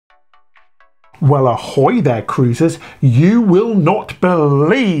Well, ahoy there, cruisers. You will not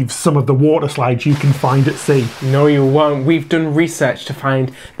believe some of the water slides you can find at sea. No, you won't. We've done research to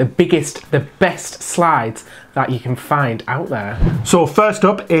find the biggest, the best slides that you can find out there. So first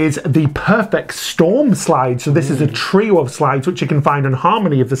up is the Perfect Storm slide. So this is a trio of slides which you can find on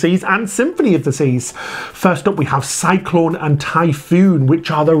Harmony of the Seas and Symphony of the Seas. First up we have Cyclone and Typhoon,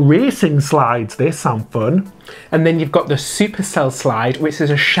 which are the racing slides. They sound fun. And then you've got the Supercell slide, which is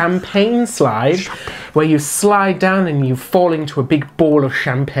a champagne slide where you slide down and you fall into a big ball of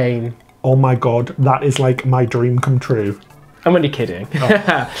champagne. Oh my god, that is like my dream come true. I'm only kidding.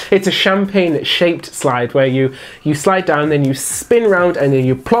 Oh. It's a champagne-shaped slide where you slide down, then you spin round, and then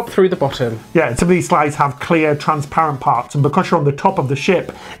you plop through the bottom. Yeah, and some of these slides have clear, transparent parts, and because you're on the top of the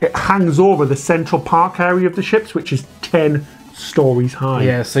ship, it hangs over the central park area of the ships, which is 10 stories high.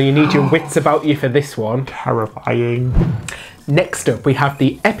 Yeah, so you need your wits about you for this one. Terrifying. Next up, we have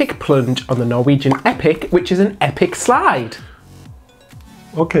the Epic Plunge on the Norwegian Epic, which is an epic slide.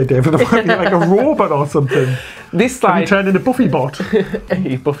 Okay, David, it might be like a robot or something. This slide... Have you turned into Buffy Bot?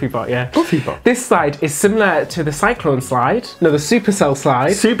 Buffy Bot, yeah. Buffy Bot. This slide is similar to the Cyclone slide. No, the Supercell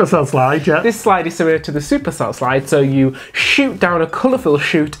slide. Supercell slide, yeah. This slide is similar to the Supercell slide. So you shoot down a colourful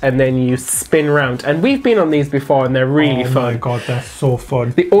chute and then you spin round. And we've been on these before and they're really fun. Oh my god, they're so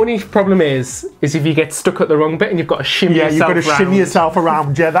fun. The only problem is if you get stuck at the wrong bit and you've got to shimmy yourself around. Yeah, you've got to shimmy yourself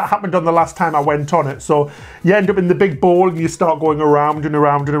around. Yeah, that happened on the last time I went on it. So you end up in the big ball and you start going around and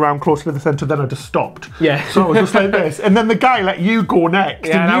around and around closer to the centre. Then I just stopped. Yeah. So I was just like this. And then the guy let you go next,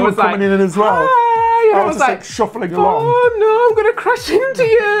 yeah, and you were coming in as well. Hi, I was just like shuffling along. Oh no, I'm going to crash into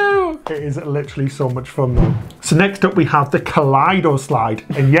you. It is literally so much fun though. So next up we have the Kaleido slide.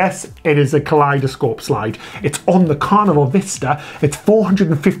 And yes, it is a kaleidoscope slide. It's on the Carnival Vista. It's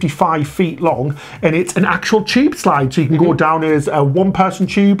 455 feet long and it's an actual tube slide. So you can go down as a one-person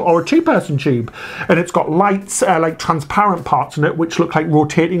tube or a two-person tube. And it's got lights, like transparent parts in it, which look like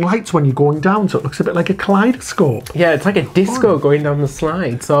rotating lights when you're going down. So it looks a bit like a kaleidoscope. Yeah, it's like a disco going down the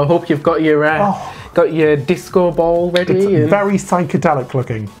slide. So I hope you've got your disco ball ready. It's very psychedelic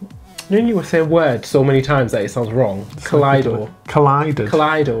looking. You were saying word so many times that it sounds wrong. Kaleido. Collided.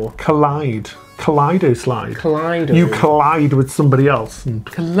 Kaleido. Collide. Kaleido slide. Kaleido. You collide with somebody else.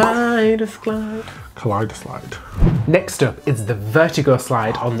 Kaleido slide. Kaleido slide. Next up is the Vertigo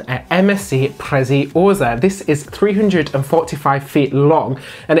slide on MSC Cruises. This is 345 feet long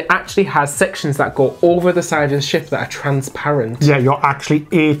and it actually has sections that go over the side of the ship that are transparent. Yeah, you're actually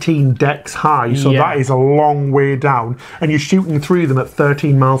 18 decks high, so that is a long way down and you're shooting through them at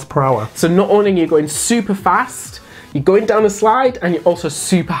 13 miles per hour. So not only are you going super fast, you're going down a slide and you're also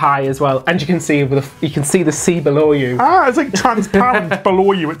super high as well, and you can see the sea below you. Ah, it's like transparent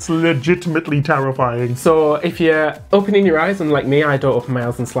below you. It's legitimately terrifying. So if you're opening your eyes, and like me, I don't open my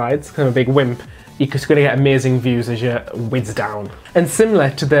eyes on slides because I'm a big wimp, you're just going to get amazing views as you whiz down. And similar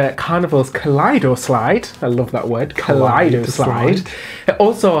to the Carnival's Kaleido slide, I love that word, Kaleido slide, it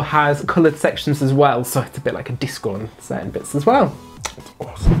also has coloured sections as well, so it's a bit like a disco on certain bits as well. That's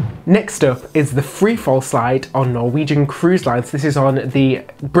awesome. Next up is the Freefall slide on Norwegian Cruise Lines. This is on the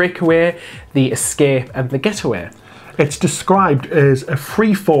Breakaway, the Escape and the Getaway. It's described as a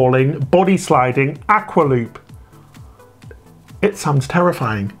free-falling, body-sliding aqua loop. It sounds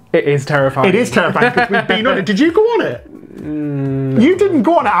terrifying. It is terrifying. It is terrifying because we've been on it. Did you go on it? You didn't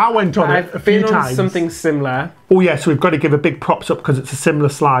go on it. I went on it a few times. I've been on something similar. Oh yeah, so we've got to give a big props up because it's a similar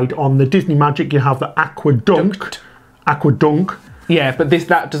slide. On the Disney Magic, you have the Aqua Dunk. Aqua Dunk. Yeah, but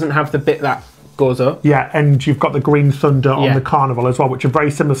that doesn't have the bit that goes up. Yeah, and you've got the Green Thunder on the Carnival as well, which are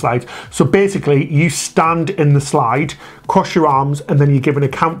very similar slides. So basically, you stand in the slide, cross your arms, and then you're given a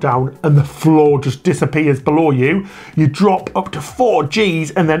countdown, and the floor just disappears below you. You drop up to 4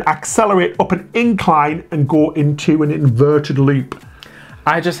 Gs, and then accelerate up an incline and go into an inverted loop.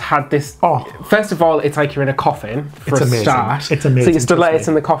 I just had this. First of all, it's like you're in a coffin for a start. It's amazing. So you stood like it's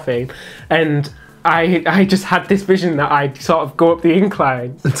in the coffin, and I just had this vision that I'd sort of go up the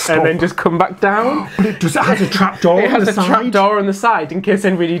incline and then just come back down. But it has a trap door on the side? It has a trap door on the side in case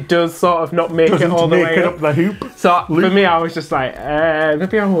anybody does sort of not make it all the way up the hoop. So for me, I was just like,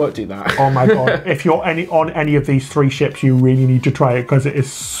 maybe I won't do that. Oh my god. If you're on any of these 3 ships, you really need to try it because it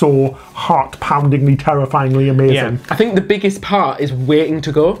is so heart-poundingly, terrifyingly amazing. Yeah. I think the biggest part is waiting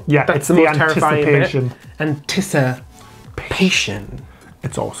to go. Yeah, that's the most terrifying bit. Anticipation.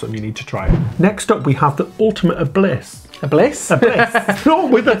 It's awesome, you need to try it. Next up we have the Ultimate Bliss. A bliss? A bliss.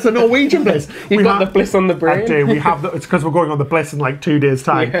 No, that's a Norwegian bliss. You've got the bliss on the brain. I do. We have it's because we're going on the bliss in like 2 days'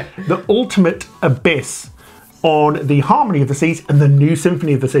 time. Yeah. The Ultimate Abyss on the Harmony of the Seas and the new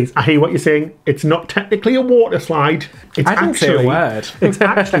Symphony of the Seas. I hear what you're saying. It's not technically a water slide. It's I didn't say a word. It's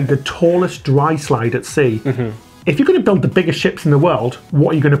actually the tallest dry slide at sea. If you're going to build the biggest ships in the world,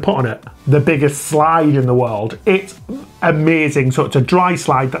 what are you going to put on it? The biggest slide in the world. It's amazing. So it's a dry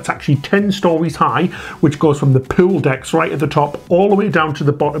slide that's actually 10 stories high, which goes from the pool decks right at the top all the way down to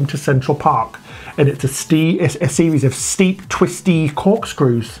the bottom to Central Park. And it's a series of steep, twisty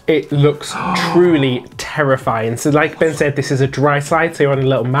corkscrews. It looks truly terrifying. So like Ben said, this is a dry slide, so you're on a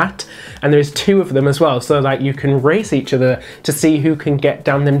little mat, and there's 2 of them as well, so like you can race each other to see who can get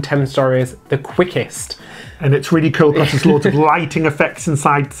down them 10 stories the quickest. And it's really cool because there's loads of lighting effects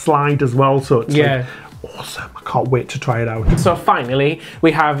inside the slide as well, so it's like awesome. I can't wait to try it out. So finally,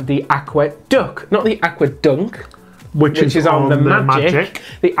 we have the aqueduct, not the aquadunk, which is on the Magic,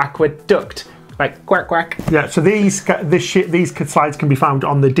 the aqueduct. Like quack quack. Yeah, so these slides can be found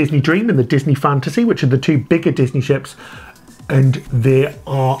on the Disney Dream and the Disney Fantasy, which are the 2 bigger Disney ships, and they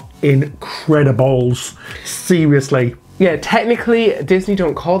are incredibles. Seriously. Yeah, technically Disney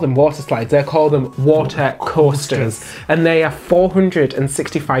don't call them water slides, they call them water coasters. And they are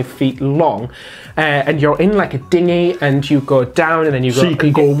 465 feet long. And you're in like a dinghy and you go down and then you go... So you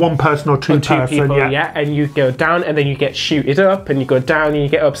can go 1 person or 2 people, yeah. And you go down and then you get shooted up and you go down and you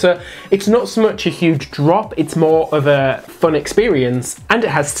get up. So it's not so much a huge drop, it's more of a fun experience. And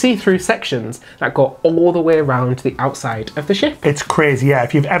it has see-through sections that go all the way around the outside of the ship. It's crazy, yeah.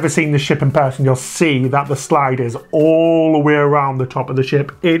 If you've ever seen the ship in person, you'll see that the slide is all the way around the top of the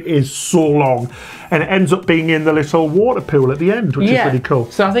ship. It is so long. And it ends up being in the little water pool at the end, which is really cool.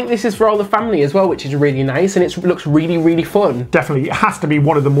 So I think this is for all the family as well, which is really nice, and it looks really, really fun. Definitely. It has to be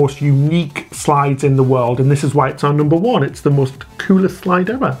one of the most unique slides in the world, and this is why it's our #1. It's the most coolest slide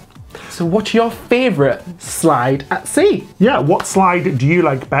ever. So what's your favourite slide at sea? Yeah, what slide do you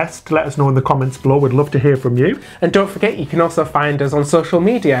like best? Let us know in the comments below. We'd love to hear from you. And don't forget, you can also find us on social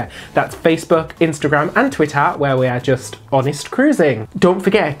media. That's Facebook, Instagram and Twitter, where we are just Honest Cruising. Don't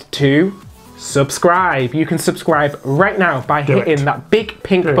forget to subscribe. You can subscribe right now by hitting that big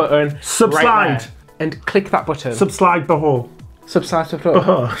pink button. Subside. Right and click that button. Subside below. Subside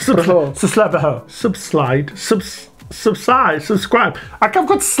below. Subside below. Subside. Subscribe. I've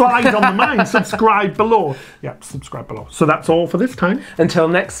got slide on the mind. Subscribe below. Yep, subscribe below. So that's all for this time. Until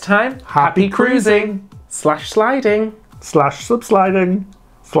next time, happy cruising / sliding / subsliding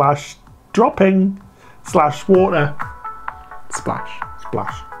 / dropping / water. Splash.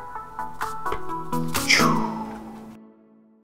 Splash.